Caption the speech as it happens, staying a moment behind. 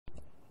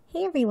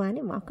Hey everyone,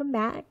 and welcome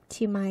back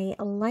to my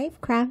Life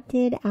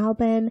Crafted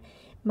album,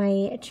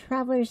 my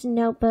Traveler's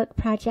Notebook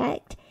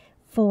project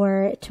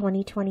for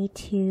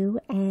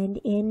 2022. And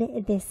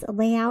in this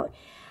layout,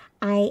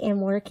 I am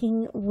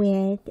working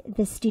with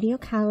the Studio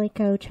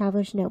Calico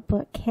Traveler's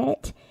Notebook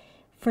kit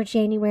for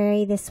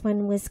January. This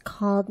one was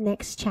called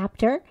Next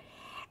Chapter.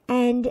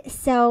 And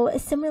so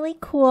some really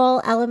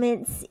cool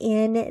elements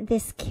in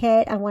this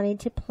kit. I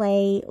wanted to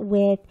play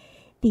with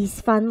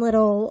these fun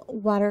little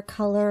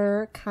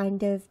watercolor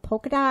kind of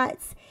polka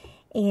dots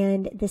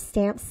and the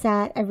stamp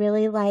set. I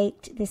really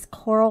liked this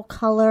coral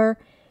color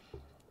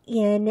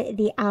in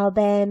the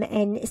album.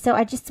 And so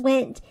I just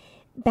went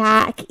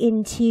back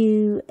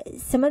into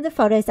some of the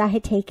photos I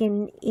had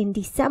taken in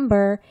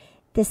December.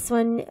 This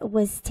one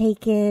was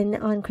taken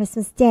on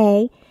Christmas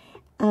Day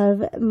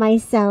of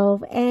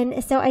myself.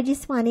 And so I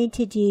just wanted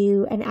to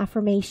do an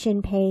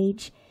affirmation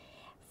page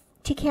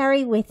to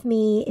carry with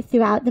me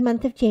throughout the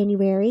month of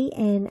January,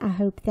 and I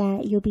hope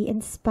that you'll be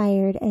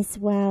inspired as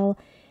well.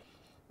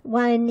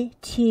 One,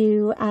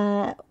 to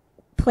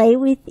play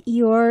with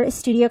your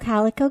Studio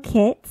Calico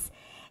kits,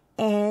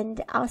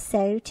 and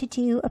also to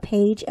do a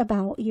page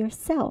about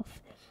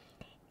yourself.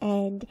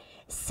 And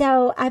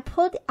so I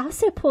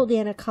also pulled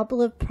in a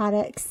couple of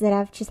products that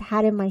I've just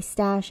had in my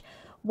stash.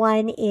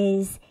 One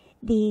is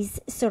these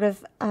sort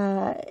of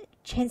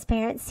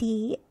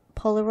transparency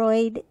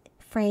Polaroid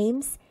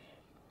frames.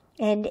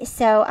 And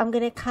so I'm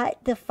going to cut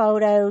the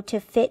photo to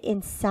fit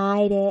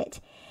inside it.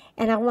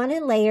 And I want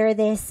to layer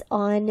this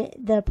on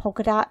the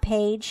polka dot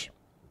page.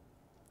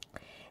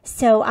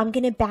 So I'm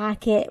going to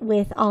back it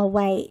with all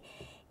white.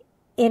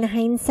 In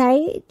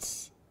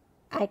hindsight,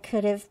 I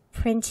could have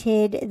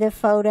printed the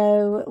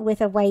photo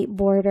with a white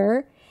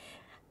border.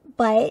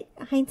 But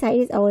hindsight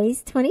is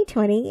always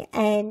 20/20.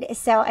 And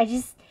so I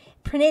just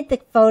printed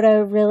the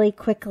photo really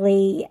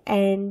quickly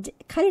and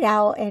cut it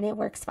out, and it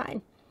works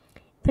fine.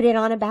 Put it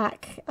on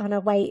a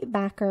white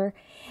backer,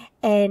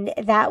 and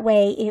that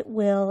way it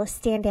will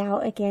stand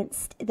out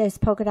against those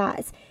polka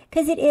dots,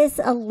 because it is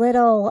a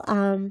little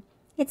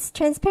it's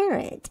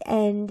transparent,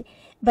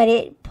 but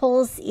it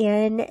pulls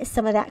in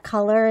some of that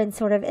color and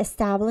sort of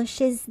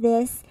establishes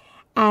this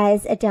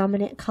as a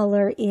dominant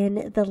color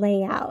in the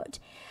layout.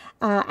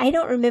 I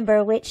don't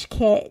remember which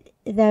kit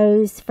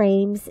those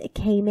frames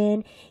came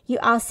in. You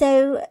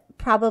also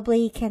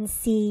probably can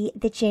see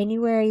the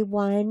January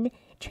 1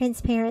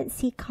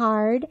 transparency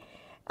card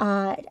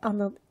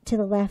to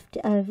the left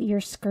of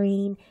your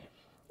screen,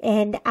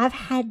 and I've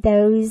had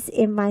those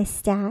in my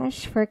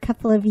stash for a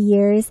couple of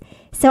years,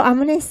 so I'm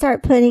going to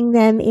start putting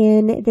them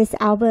in this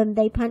album.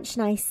 They punch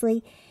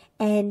nicely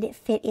and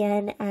fit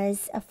in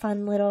as a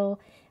fun little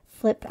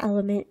flip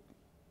element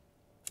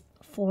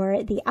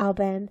for the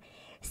album.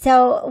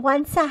 So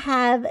once I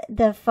have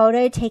the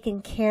photo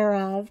taken care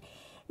of,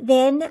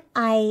 then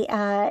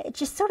I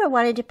just sort of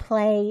wanted to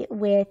play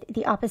with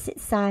the opposite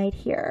side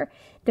here,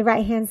 the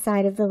right-hand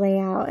side of the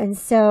layout. And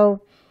so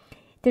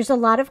there's a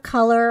lot of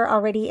color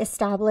already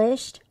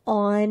established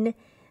on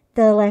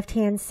the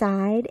left-hand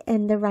side,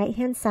 and the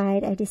right-hand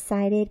side I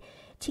decided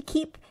to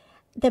keep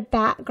the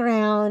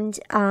background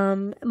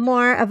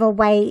more of a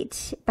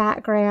white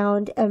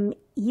background.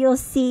 You'll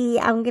see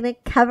I'm going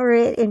to cover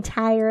it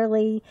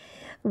entirely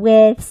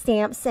with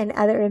stamps and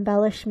other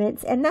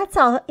embellishments, and that's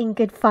all in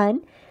good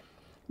fun.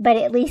 But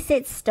at least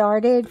it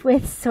started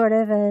with sort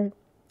of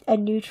a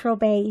neutral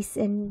base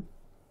and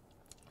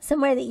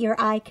somewhere that your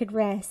eye could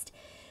rest.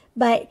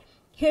 But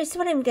here's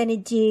what I'm going to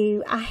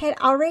do. I had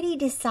already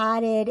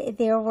decided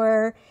there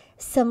were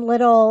some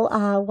little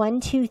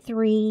 1, 2,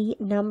 3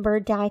 number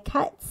die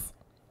cuts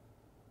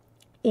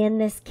in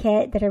this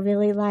kit that I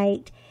really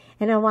liked.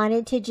 And I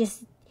wanted to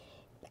just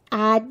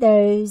add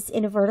those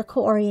in a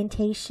vertical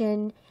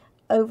orientation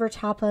over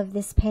top of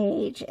this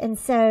page. And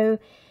so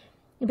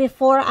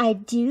before I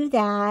do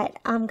that,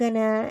 I'm going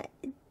to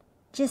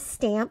just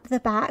stamp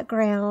the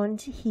background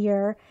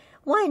here.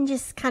 One,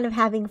 just kind of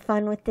having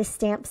fun with this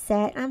stamp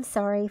set. I'm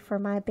sorry for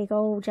my big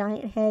old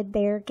giant head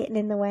there getting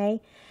in the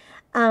way.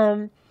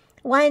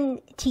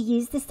 One, to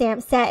use the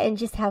stamp set and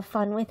just have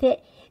fun with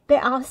it.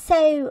 But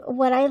also,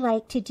 what I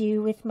like to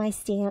do with my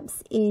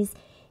stamps is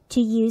to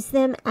use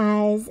them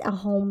as a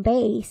home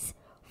base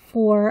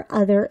for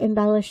other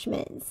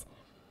embellishments.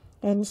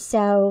 And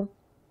so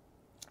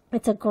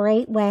it's a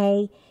great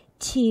way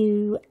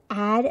to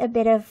add a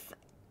bit of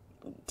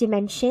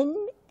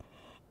dimension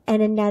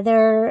and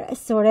another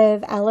sort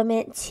of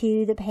element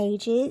to the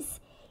pages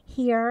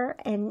here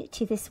and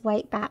to this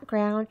white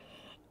background.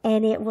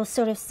 And it will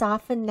sort of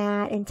soften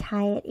that and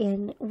tie it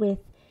in with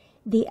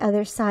the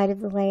other side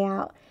of the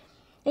layout.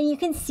 And you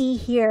can see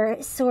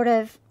here sort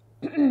of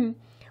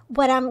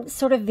what I'm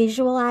sort of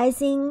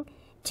visualizing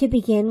to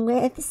begin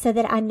with, so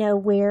that I know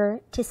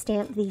where to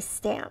stamp these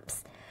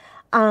stamps.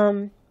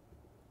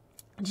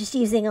 Just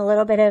using a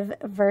little bit of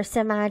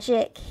Versa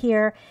magic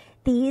here.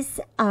 These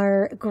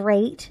are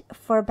great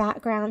for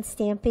background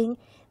stamping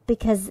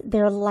because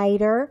they're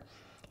lighter,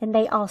 and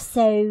they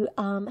also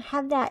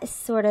have that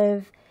sort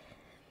of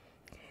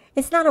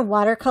It's not a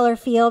watercolor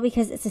feel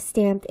because it's a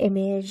stamped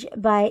image,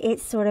 but it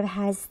sort of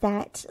has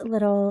that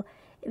little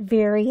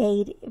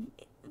variegated,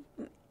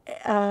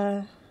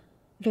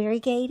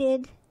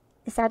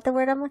 is that the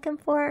word I'm looking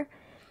for?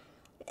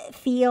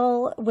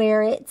 Feel,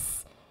 where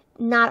it's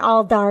not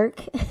all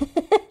dark.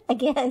 I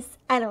guess.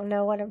 I don't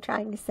know what I'm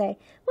trying to say.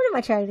 What am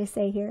I trying to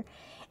say here?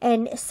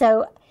 And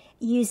so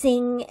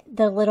using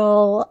the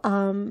little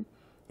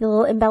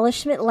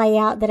embellishment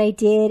layout that I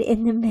did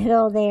in the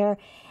middle there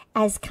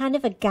as kind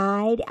of a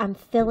guide, I'm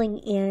filling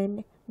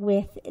in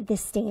with the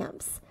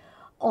stamps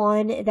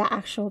on the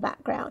actual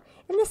background.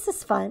 And this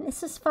is fun.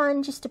 This is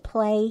fun just to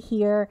play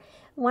here.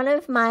 One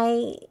of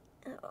my,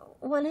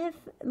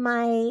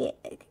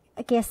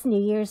 I guess,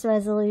 New Year's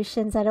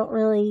resolutions. I don't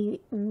really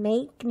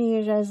make New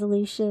Year's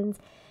resolutions,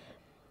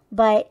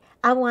 but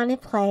I want to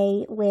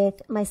play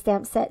with my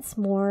stamp sets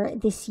more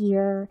this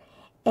year.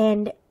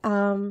 And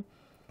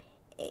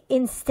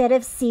instead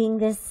of seeing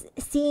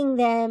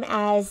them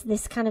as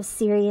this kind of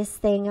serious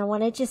thing, I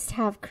want to just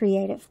have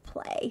creative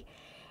play.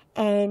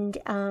 And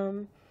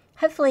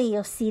hopefully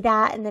you'll see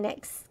that in the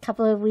next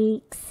couple of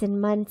weeks and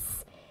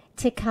months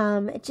to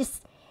come.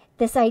 Just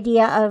this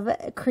idea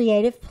of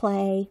creative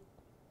play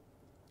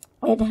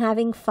and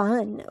having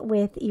fun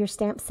with your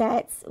stamp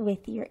sets,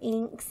 with your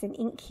inks and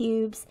ink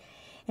cubes,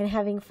 and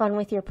having fun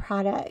with your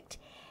product.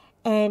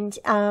 And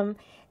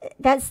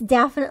that's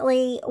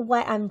definitely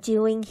what I'm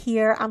doing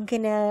here. I'm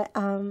going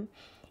to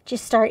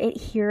just start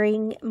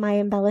adhering my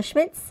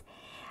embellishments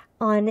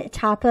on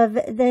top of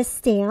the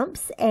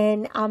stamps,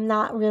 and I'm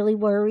not really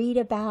worried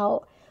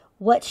about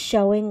what's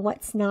showing,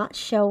 what's not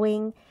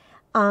showing.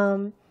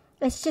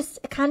 It's just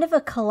kind of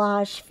a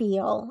collage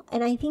feel,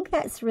 and I think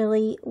that's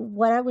really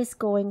what I was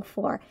going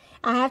for.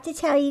 I have to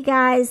tell you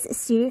guys,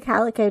 Studio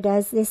Calico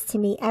does this to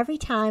me every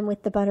time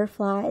with the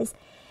butterflies.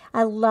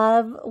 I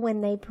love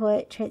when they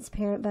put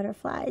transparent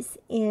butterflies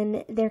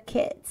in their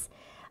kits.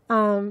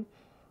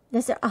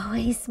 Those are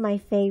always my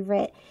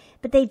favorite,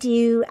 but they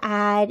do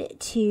add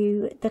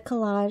to the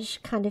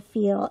collage kind of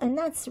feel, and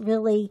that's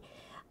really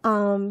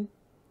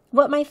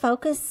what my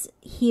focus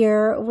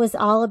here was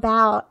all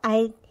about.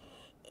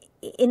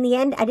 In the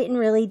end, I didn't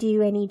really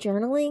do any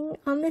journaling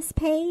on this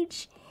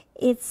page.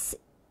 It's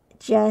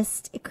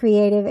just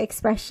creative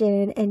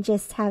expression and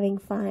just having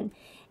fun.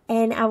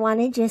 And I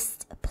want to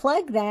just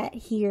plug that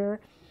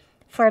here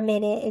for a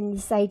minute in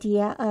this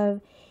idea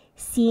of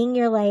seeing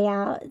your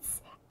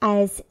layouts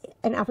as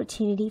an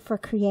opportunity for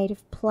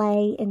creative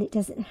play, and it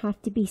doesn't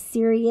have to be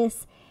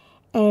serious,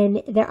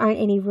 and there aren't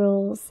any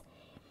rules.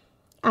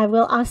 I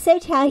will also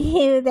tell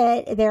you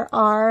that there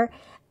are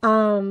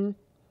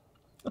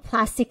a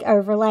plastic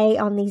overlay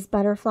on these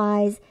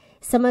butterflies.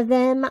 Some of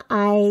them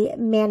I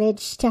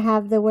managed to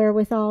have the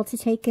wherewithal to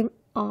take them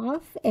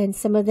off, and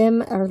some of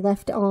them are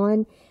left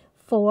on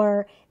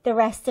for the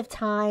rest of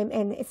time,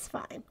 and it's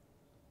fine.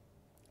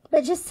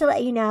 But just to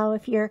let you know,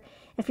 if you're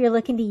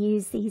looking to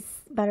use these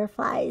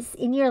butterflies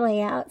in your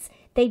layouts,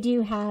 they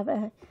do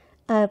have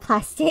a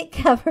plastic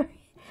cover,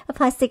 a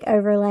plastic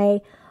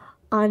overlay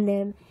on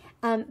them.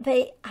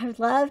 But I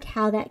loved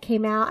how that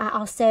came out. I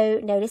also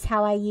noticed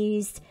how I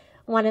used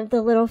one of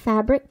the little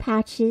fabric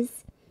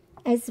patches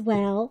as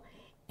well,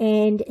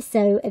 and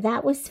so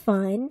that was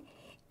fun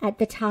at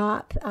the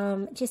top,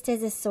 just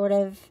as a sort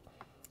of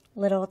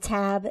little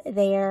tab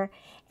there.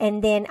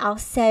 And then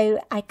also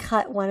I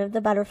cut one of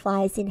the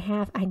butterflies in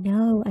half. I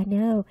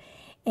know,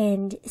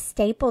 and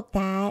stapled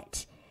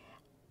that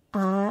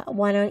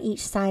one on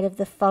each side of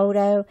the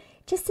photo,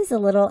 just as a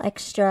little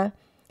extra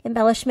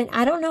embellishment.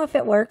 I don't know if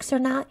it works or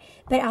not,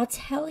 but I'll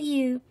tell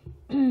you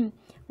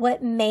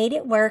what made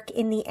it work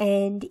in the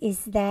end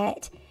is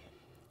that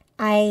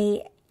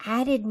I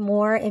added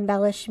more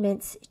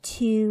embellishments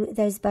to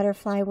those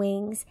butterfly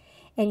wings,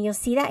 and you'll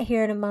see that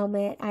here in a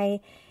moment.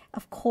 I,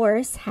 of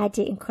course, had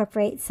to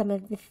incorporate some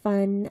of the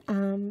fun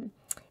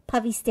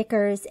puffy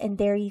stickers, and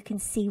there you can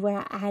see where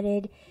I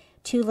added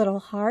 2 little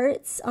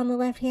hearts on the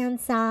left-hand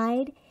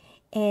side,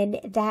 and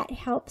that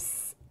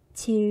helps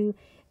to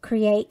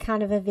create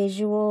kind of a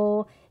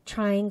visual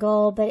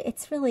triangle, but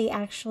it's really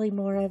actually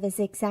more of a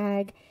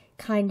zigzag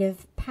kind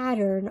of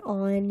pattern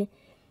on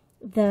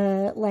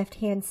the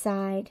left-hand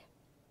side.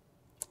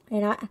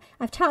 And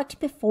I've talked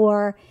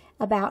before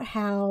about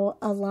how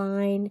a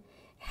line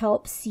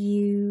helps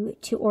you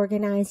to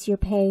organize your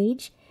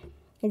page.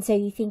 And so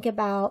you think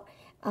about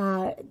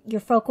your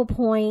focal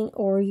point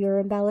or your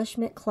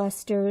embellishment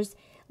clusters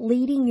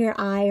leading your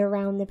eye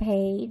around the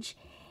page.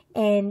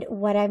 And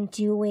what I'm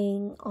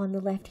doing on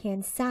the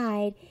left-hand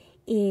side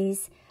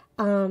is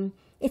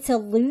it's a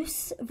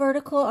loose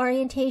vertical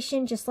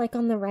orientation, just like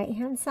on the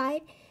right-hand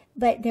side,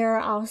 but there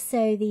are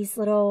also these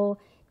little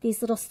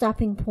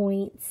stopping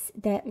points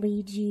that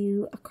lead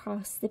you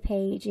across the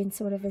page in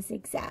sort of a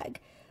zigzag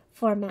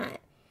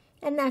format.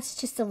 And that's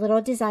just a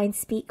little design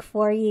speak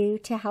for you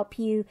to help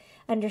you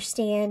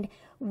understand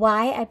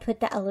why I put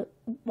the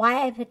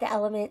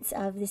elements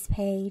of this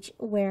page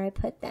where I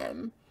put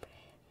them.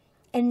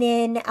 And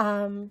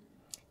then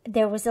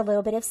there was a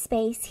little bit of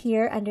space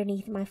here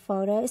underneath my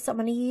photo, so I'm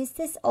going to use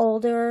this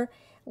older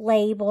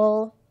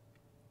label.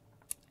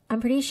 I'm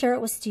pretty sure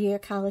it was Studio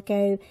Calico,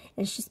 and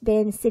it's just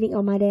been sitting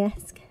on my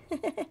desk.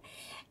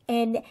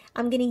 And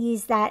I'm going to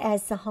use that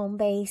as the home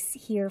base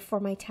here for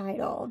my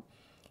title.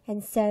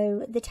 And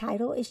so the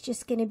title is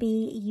just going to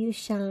be You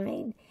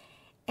Shine.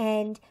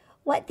 And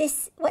what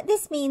this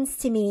means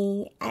to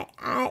me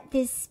at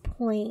this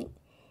point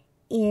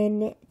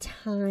in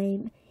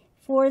time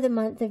for the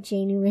month of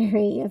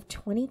January of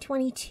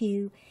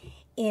 2022,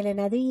 in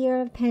another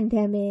year of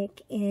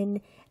pandemic,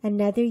 in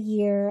another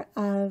year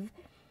of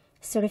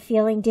sort of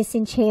feeling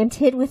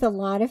disenchanted with a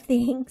lot of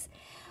things,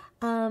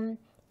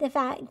 the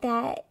fact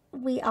that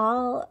we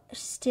all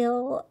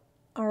still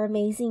are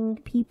amazing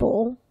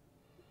people,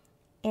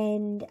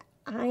 and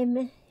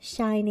I'm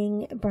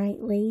shining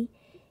brightly,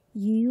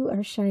 you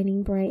are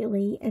shining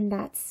brightly, and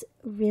that's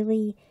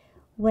really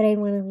what I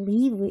want to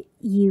leave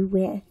you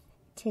with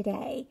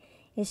today.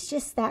 It's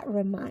just that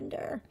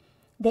reminder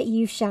that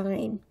you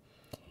shine.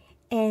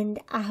 And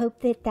I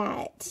hope that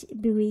that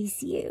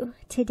buoys you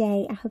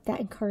today. I hope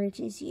that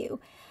encourages you.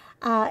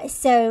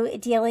 So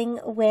dealing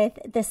with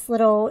this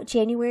little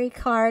January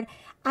card,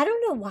 I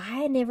don't know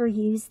why I never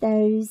used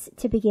those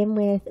to begin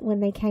with when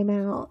they came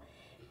out.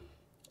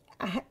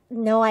 I have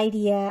no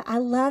idea. I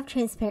love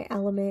transparent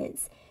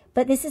elements,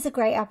 but this is a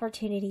great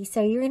opportunity.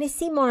 So you're going to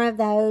see more of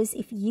those.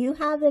 If you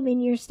have them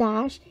in your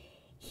stash,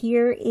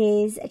 here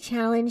is a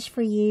challenge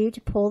for you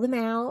to pull them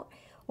out.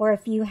 Or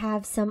if you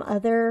have some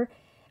other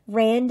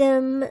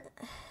random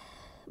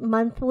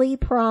monthly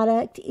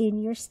product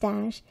in your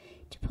stash,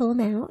 to pull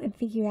them out and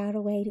figure out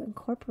a way to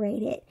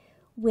incorporate it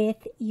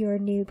with your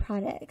new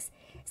products.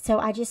 So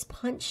I just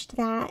punched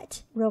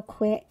that real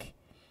quick.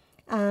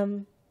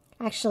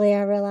 Actually,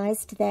 I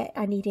realized that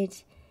I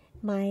needed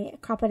my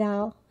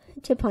crocodile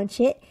to punch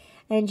it,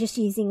 and just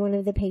using one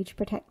of the page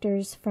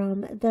protectors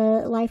from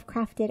the Life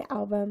Crafted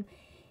album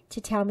to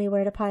tell me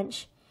where to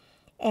punch,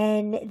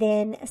 and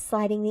then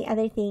sliding the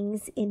other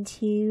things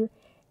into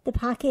the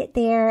pocket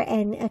there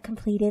and a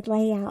completed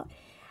layout.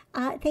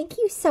 Thank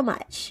you so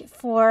much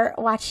for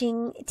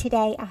watching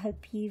today. I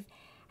hope you've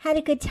had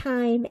a good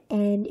time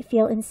and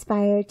feel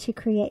inspired to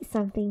create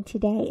something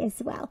today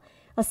as well.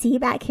 I'll see you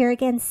back here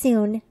again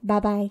soon.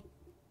 Bye-bye.